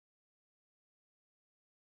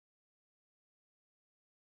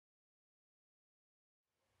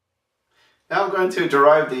Now I'm going to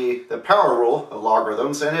derive the power rule of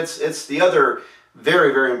logarithms, and it's the other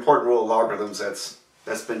very, very important rule of logarithms that's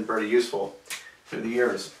been pretty useful through the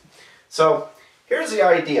years. So here's the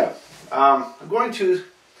idea. I'm going to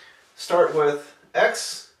start with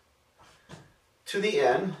x to the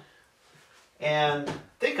n and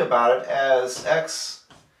think about it as x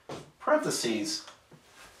parentheses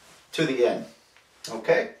to the n.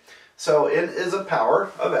 Okay? So n is a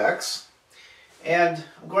power of x, and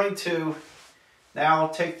I'm going to now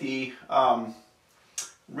take the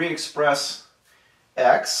re-express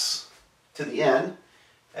x to the n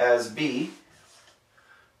as b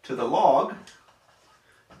to the log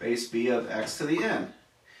base b of x to the n.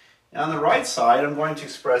 And on the right side, I'm going to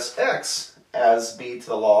express x as b to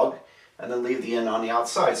the log and then leave the n on the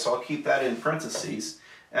outside. So I'll keep that in parentheses.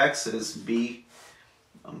 X is b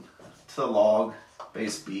to the log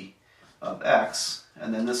base b of x,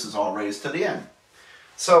 and then this is all raised to the n.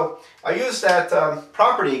 So I use that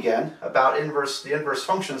property again about the inverse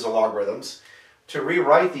functions of logarithms to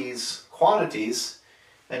rewrite these quantities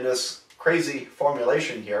in this crazy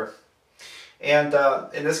formulation here. And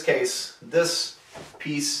in this case, this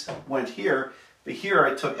piece went here, but here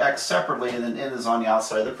I took x separately and then n is on the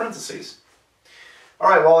outside of the parentheses. All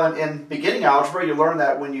right, well, in beginning algebra, you learn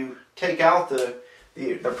that when you take out the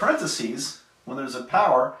parentheses, when there's a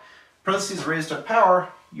power, parentheses raised to a power,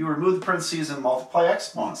 you remove the parentheses and multiply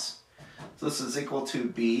exponents. So this is equal to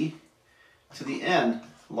b to the n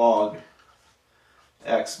log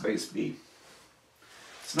x base b.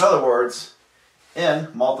 So in other words,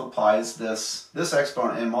 n multiplies this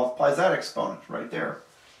exponent and multiplies that exponent right there.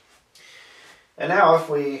 And now if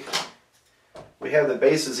we have the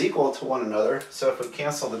bases equal to one another, so if we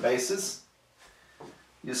cancel the bases,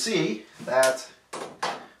 you see that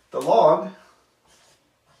the log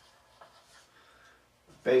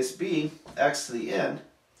base b x to the n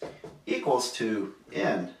equals to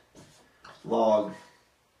n log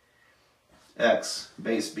x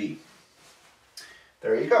base b.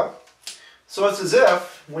 There you go. So it's as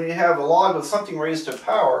if when you have a log with something raised to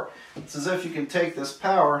power, it's as if you can take this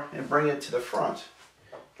power and bring it to the front,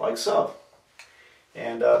 like so.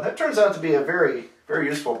 And that turns out to be a very, very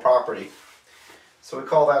useful property. So we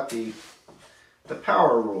call that the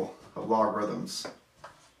power rule of logarithms.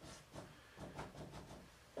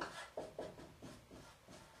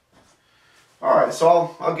 All right,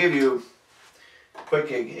 so I'll give you a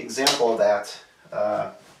quick example of that.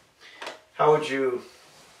 How would you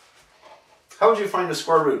find the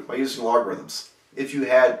square root by using logarithms if you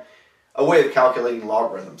had a way of calculating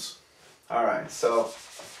logarithms? All right, so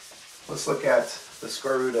let's look at the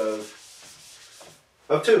square root of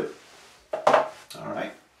 2. All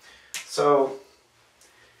right, so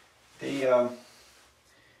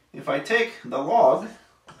if I take the log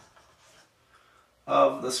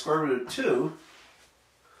of the square root of 2,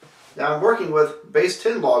 now I'm working with base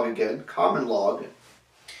 10 log again, common log,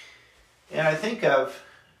 and I think of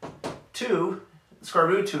 2, the square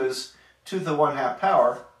root of 2 is 2 to the 1/2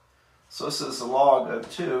 power, so this is the log of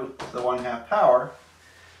 2 to the 1/2 power.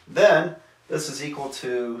 Then this is equal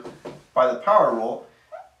to, by the power rule,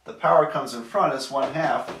 the power comes in front as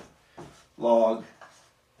 1/2 log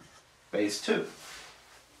base 2.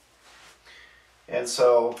 And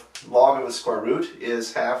so log of the square root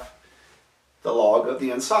is half the log of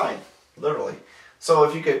the inside, literally. So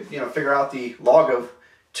if you could, figure out the log of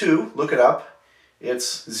 2, look it up.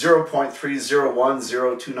 It's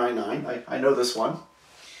 0.30102999. I know this one.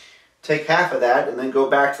 Take half of that and then go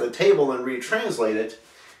back to the table and retranslate it.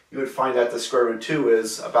 You would find that the square root of 2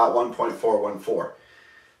 is about 1.414.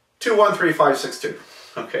 213562.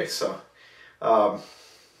 Okay, so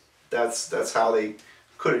that's how they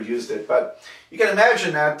could have used it. But you can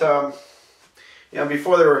imagine that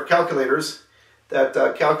before there were calculators, that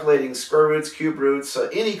calculating square roots, cube roots,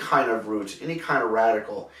 any kind of root, any kind of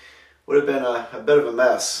radical, would have been a bit of a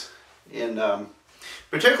mess,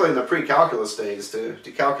 particularly in the pre-calculus days, to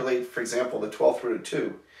calculate, for example, the 12th root of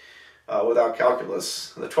 2 without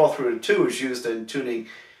calculus. The 12th root of 2 is used in tuning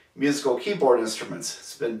musical keyboard instruments.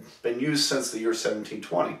 It's been used since the year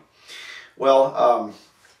 1720. Well,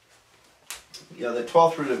 the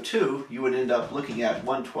 12th root of 2, you would end up looking at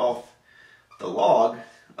 1/12 the log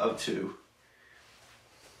of 2,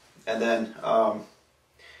 and then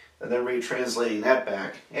retranslating that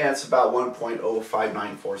back, and it's about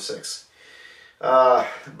 1.05946.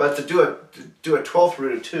 But to do a 12th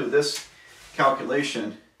root of 2, this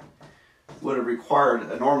calculation would have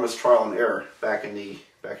required enormous trial and error back in the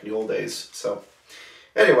old days. So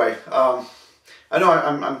anyway, I know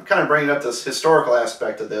I'm kind of bringing up this historical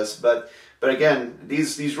aspect of this, but again,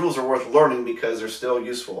 these rules are worth learning because they're still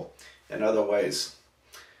useful in other ways.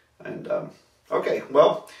 And okay,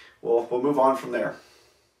 well, we'll move on from there.